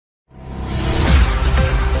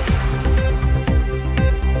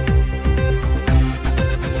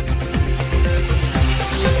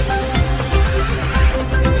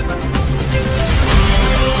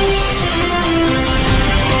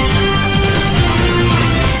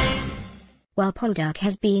While Poldark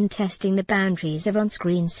has been testing the boundaries of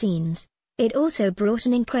on-screen scenes, it also brought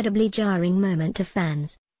an incredibly jarring moment to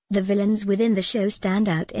fans. The villains within the show stand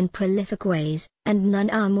out in prolific ways, and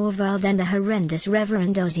none are more vile than the horrendous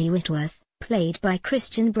Reverend Ozzy Whitworth, played by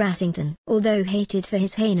Christian Brassington. Although hated for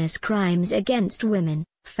his heinous crimes against women,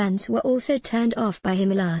 fans were also turned off by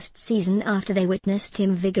him last season after they witnessed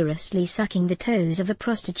him vigorously sucking the toes of a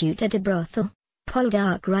prostitute at a brothel.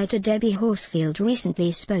 Poldark writer Debbie Horsfield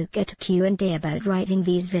recently spoke at a Q&A about writing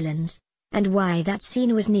these villains, and why that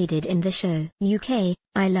scene was needed in the show. UK,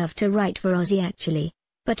 I love to write for Ozzy actually.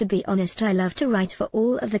 But to be honest, I love to write for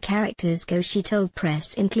all of the characters she told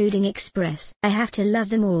press, including Express. I have to love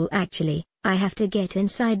them all actually. I have to get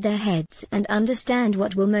inside their heads and understand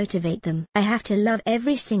what will motivate them. I have to love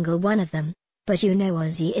every single one of them. But you know,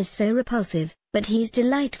 Ozzy is so repulsive, but he's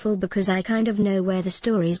delightful because I kind of know where the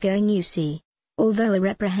story's going, you see. Although a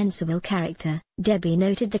reprehensible character, Debbie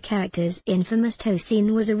noted the character's infamous toe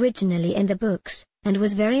scene was originally in the books, and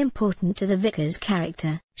was very important to the Vicar's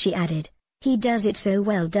character. She added, "He does it so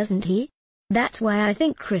well, doesn't he? That's why I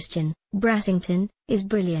think Christian Brassington is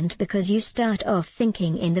brilliant, because you start off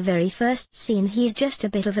thinking in the very first scene he's just a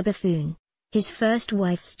bit of a buffoon. His first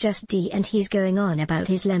wife's just D and he's going on about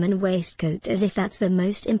his lemon waistcoat as if that's the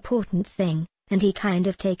most important thing, and he kind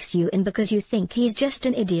of takes you in because you think he's just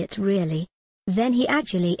an idiot really. Then he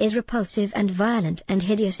actually is repulsive and violent and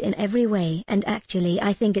hideous in every way, and actually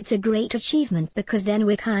I think it's a great achievement because then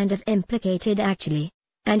we're kind of implicated actually.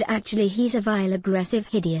 And actually he's a vile, aggressive,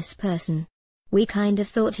 hideous person. We kind of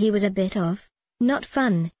thought he was a bit of, not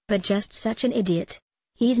fun, but just such an idiot.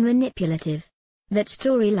 He's manipulative. That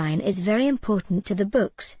storyline is very important to the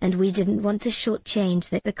books, and we didn't want to shortchange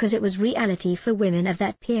that because it was reality for women of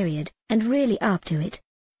that period, and really up to it.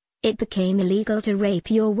 It became illegal to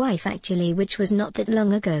rape your wife actually, which was not that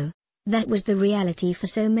long ago. That was the reality for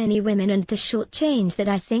so many women, and to shortchange that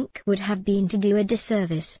I think would have been to do a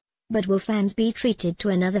disservice. But will fans be treated to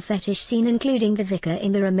another fetish scene including the Vicar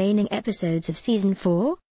in the remaining episodes of Season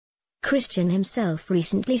 4? Christian himself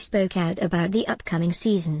recently spoke out about the upcoming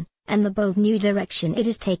season, and the bold new direction it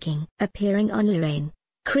is taking. Appearing on Lorraine,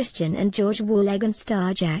 Christian and George Warleggan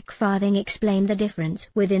star Jack Farthing explained the difference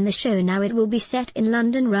within the show. Now it will be set in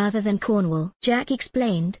London rather than Cornwall. Jack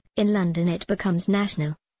explained, in London it becomes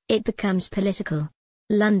national. It becomes political.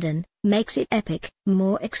 London makes it epic,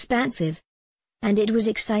 more expansive. And it was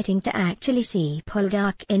exciting to actually see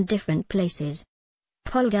Poldark in different places.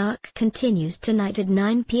 Poldark continues tonight at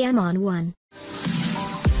 9 p.m. on 1.